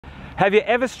Have you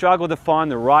ever struggled to find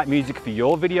the right music for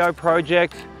your video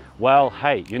project? Well,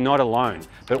 hey, you're not alone.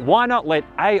 But why not let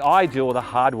AI do all the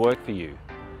hard work for you?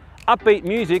 Uppbeat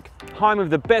Music, home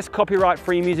of the best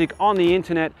copyright-free music on the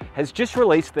internet, has just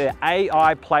released their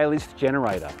AI playlist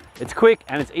generator. It's quick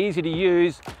and it's easy to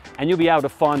use, and you'll be able to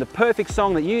find the perfect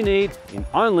song that you need in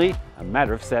only a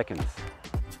matter of seconds.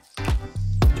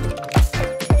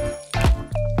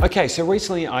 Okay, so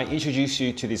recently I introduced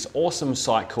you to this awesome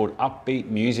site called Uppbeat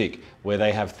Music, where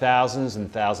they have thousands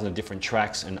and thousands of different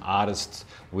tracks and artists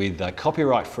with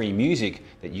copyright-free music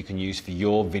that you can use for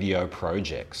your video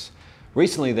projects.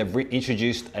 Recently they've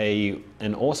introduced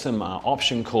an awesome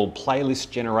option called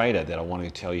Playlist Generator that I want to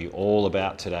tell you all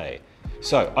about today.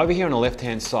 So over here on the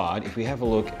left-hand side, if we have a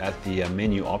look at the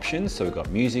menu options, so we've got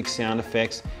music, sound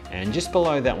effects, and just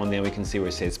below that one there we can see where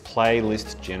it says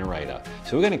Playlist Generator.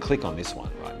 So we're going to click on this one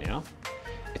right now.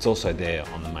 It's also there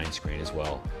on the main screen as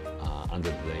well, under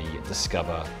the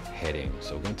Discover heading.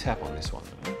 So we're going to tap on this one.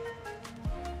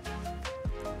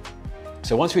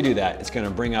 So once we do that, it's going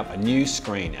to bring up a new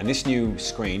screen, and this new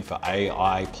screen for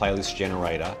AI Playlist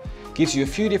Generator gives you a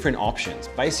few different options.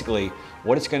 Basically,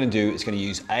 what it's going to do is going to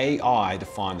use AI to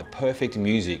find the perfect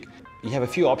music. You have a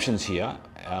few options here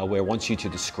where it wants you to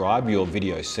describe your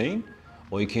video scene,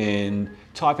 or you can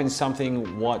type in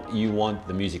something what you want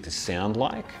the music to sound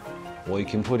like, or you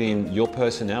can put in your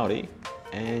personality,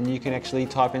 and you can actually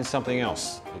type in something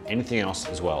else, anything else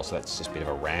as well. So that's just a bit of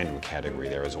a random category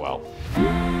there as well.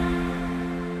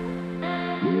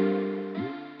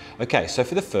 Okay, so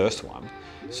for the first one,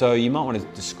 so you might want to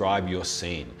describe your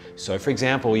scene. So for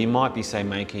example, you might be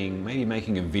maybe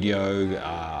making a video,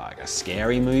 like a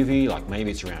scary movie, like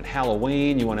maybe it's around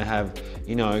Halloween, you want to have,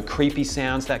 you know, creepy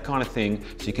sounds, that kind of thing.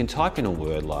 So you can type in a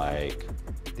word like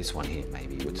this one here,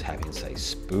 maybe we'll tap in, say,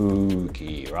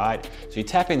 spooky, right? So you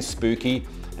tap in spooky,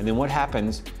 and then what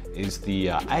happens is the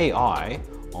AI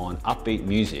on Uppbeat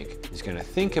Music is going to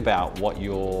think about what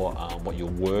your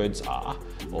words are,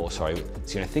 or sorry,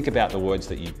 it's going to think about the words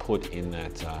that you put in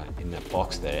that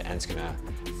box there, and it's going to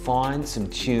find some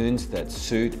tunes that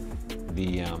suit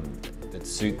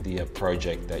the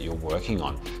project that you're working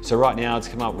on. So right now it's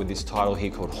come up with this title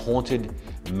here called Haunted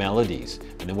Melodies,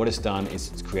 and then what it's done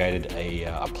is it's created a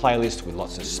playlist with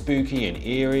lots of spooky and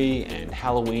eerie and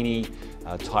Halloweeny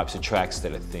types of tracks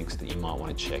that it thinks that you might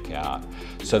want to check out.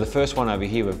 So the first one over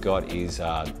here we've got is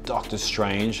Doctor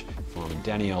Strange from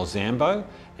Danielle Zambo,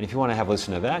 and if you want to have a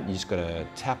listen to that, you just got to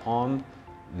tap on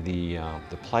the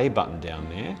play button down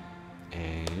there,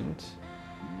 and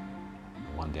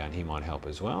the one down here might help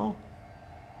as well.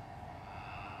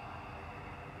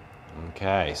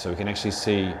 Okay, so we can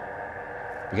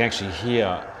actually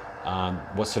hear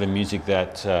what sort of music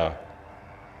that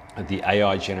the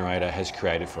AI generator has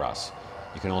created for us.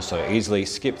 You can also easily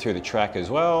skip through the track as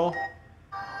well.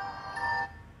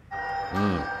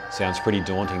 Sounds pretty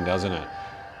daunting, doesn't it?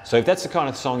 So if that's the kind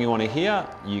of song you want to hear,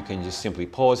 you can just simply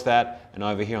pause that, and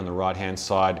over here on the right hand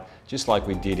side, just like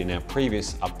we did in our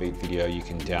previous Uppbeat video, you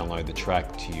can download the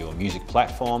track to your music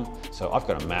platform. So I've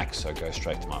got a Mac, so go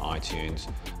straight to my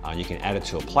iTunes. You can add it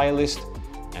to a playlist,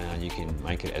 and you can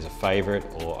make it as a favorite,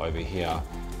 or over here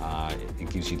it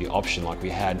gives you the option like we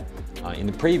had in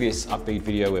the previous Uppbeat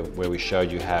video where we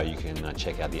showed you how you can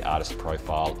check out the artist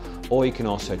profile, or you can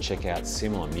also check out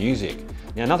similar music.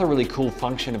 Now, another really cool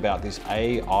function about this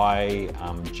AI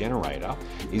generator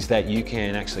is that you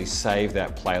can actually save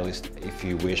that playlist if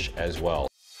you wish as well.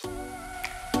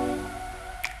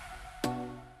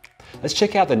 Let's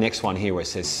check out the next one here where it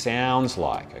says sounds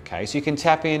like. Okay, so you can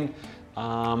tap in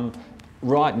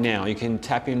right now, you can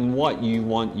tap in what you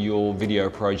want your video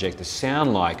project to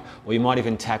sound like, or you might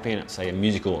even tap in, say, a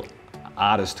musical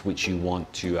artist which you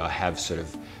want to have sort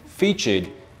of featured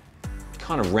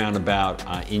kind of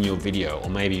roundabout in your video, or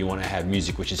maybe you want to have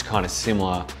music which is kind of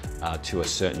similar to a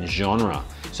certain genre.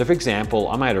 So for example,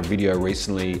 I made a video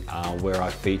recently where I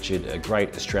featured a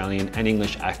great Australian and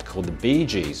English act called the Bee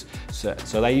Gees.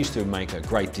 So they used to make a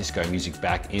great disco music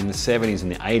back in the 70s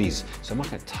and the 80s. So I'm not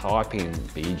going to type in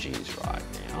Bee Gees right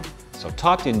now. So I've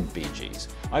typed in Bee Gees.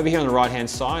 Over here on the right hand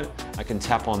side, I can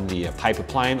tap on the paper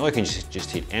plane, or I can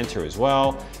just hit enter as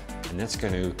well. And that's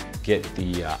going to get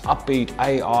the Uppbeat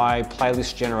AI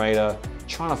playlist generator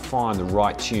trying to find the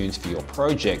right tunes for your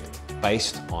project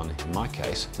based on, in my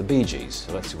case, the Bee Gees.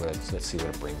 So let's see what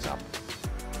it brings up.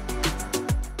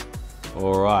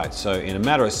 All right, so in a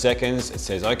matter of seconds, it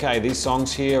says, okay, these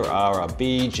songs here are a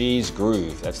Bee Gees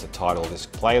groove. That's the title of this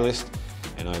playlist.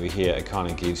 And over here, it kind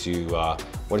of gives you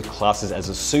what it classes as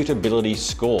a suitability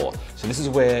score. So this is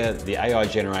where the AI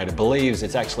generator believes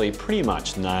it's actually pretty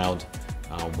much nailed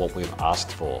what we've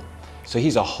asked for. So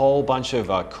here's a whole bunch of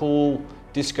cool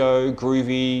disco,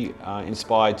 groovy,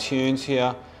 inspired tunes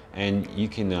here, and you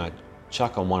can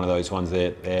chuck on one of those ones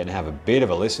there and have a bit of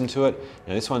a listen to it.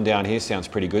 Now this one down here sounds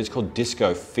pretty good. It's called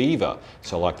Disco Fever.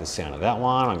 So I like the sound of that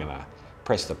one. I'm gonna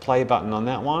press the play button on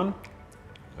that one,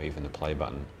 or even the play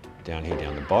button down here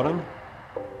down the bottom.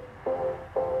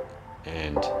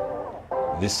 And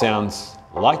this sounds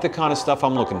like the kind of stuff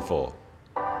I'm looking for.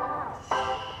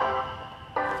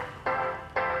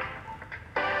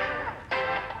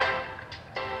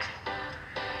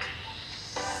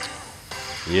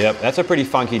 Yep, that's a pretty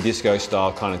funky disco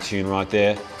style kind of tune right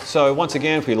there. So once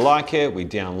again, if we like it, we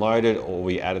download it, or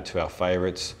we add it to our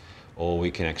favorites, or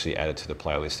we can actually add it to the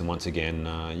playlist. And once again,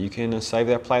 you can save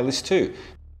that playlist too.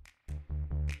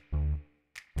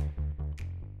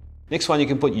 Next one, you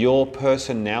can put your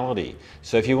personality.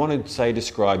 So if you want to, say,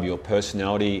 describe your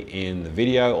personality in the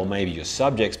video, or maybe your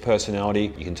subject's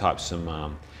personality, you can type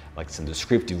some like some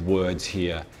descriptive words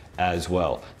here as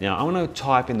well. Now I want to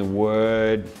type in the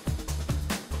word.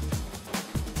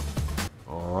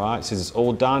 All right, it says it's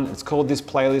all done. It's called this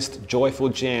playlist Joyful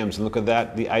Jams, and look at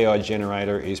that, the AI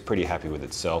generator is pretty happy with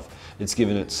itself. It's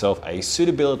given itself a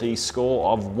suitability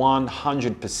score of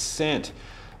 100%.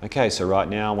 Okay, so right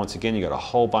now, once again, you've got a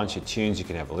whole bunch of tunes you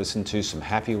can have a listen to, some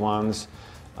happy ones.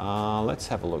 Let's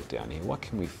have a look down here. What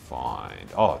can we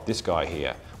find? Oh, this guy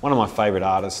here. One of my favorite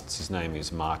artists, his name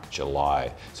is Mark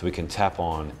July. So we can tap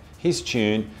on his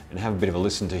tune and have a bit of a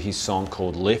listen to his song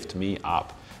called Lift Me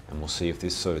Up. And we'll see if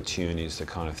this sort of tune is the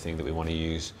kind of thing that we want to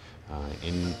use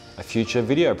in a future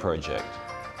video project.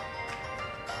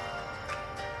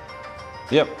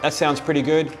 Yep, that sounds pretty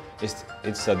good. It's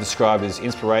described as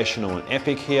inspirational and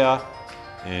epic here,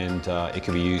 and it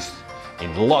can be used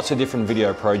in lots of different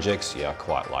video projects. Yeah, I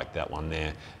quite like that one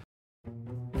there.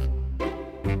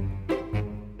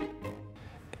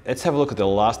 Let's have a look at the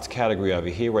last category over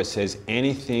here where it says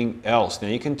anything else. Now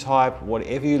you can type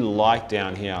whatever you like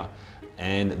down here,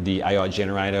 and the AI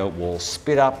generator will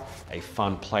spit up a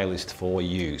fun playlist for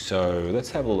you. So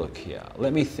let's have a look here.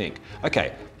 Let me think.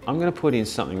 Okay, I'm gonna put in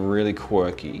something really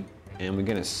quirky, and we're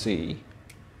gonna see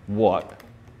what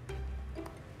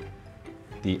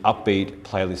the Uppbeat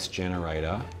playlist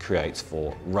generator creates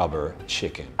for Rubber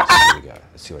Chicken. So here we go,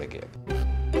 let's see what I get.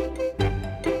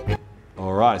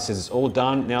 All right, it says it's all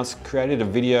done. Now it's created a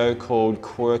video called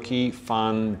Quirky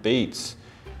Fun Beats.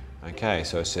 Okay,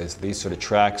 so it says these sort of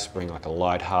tracks bring like a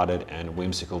light-hearted and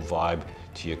whimsical vibe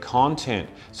to your content.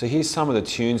 So here's some of the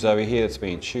tunes over here that's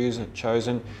been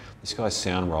chosen. This guy's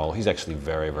sound roll, he's actually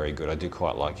very, very good. I do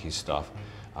quite like his stuff.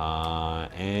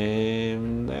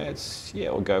 And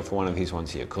we'll go for one of his ones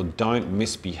here called Don't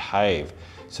Misbehave.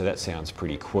 So that sounds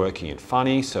pretty quirky and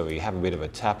funny. So we have a bit of a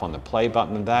tap on the play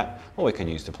button of that, or we can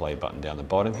use the play button down the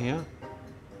bottom here.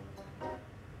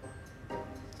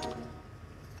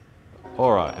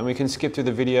 All right, and we can skip through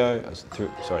the video,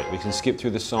 we can skip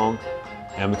through the song,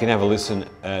 and we can have a listen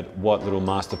at what little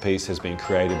masterpiece has been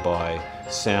created by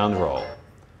Soundroll.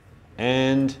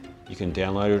 And you can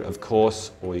download it, of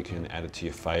course, or you can add it to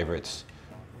your favorites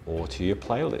or to your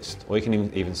playlist, or you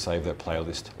can even save that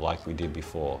playlist like we did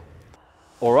before.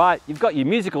 All right, you've got your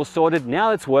music sorted, now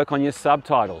let's work on your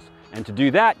subtitles. And to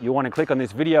do that, you'll want to click on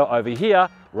this video over here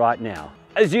right now.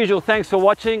 As usual, thanks for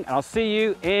watching, and I'll see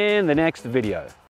you in the next video.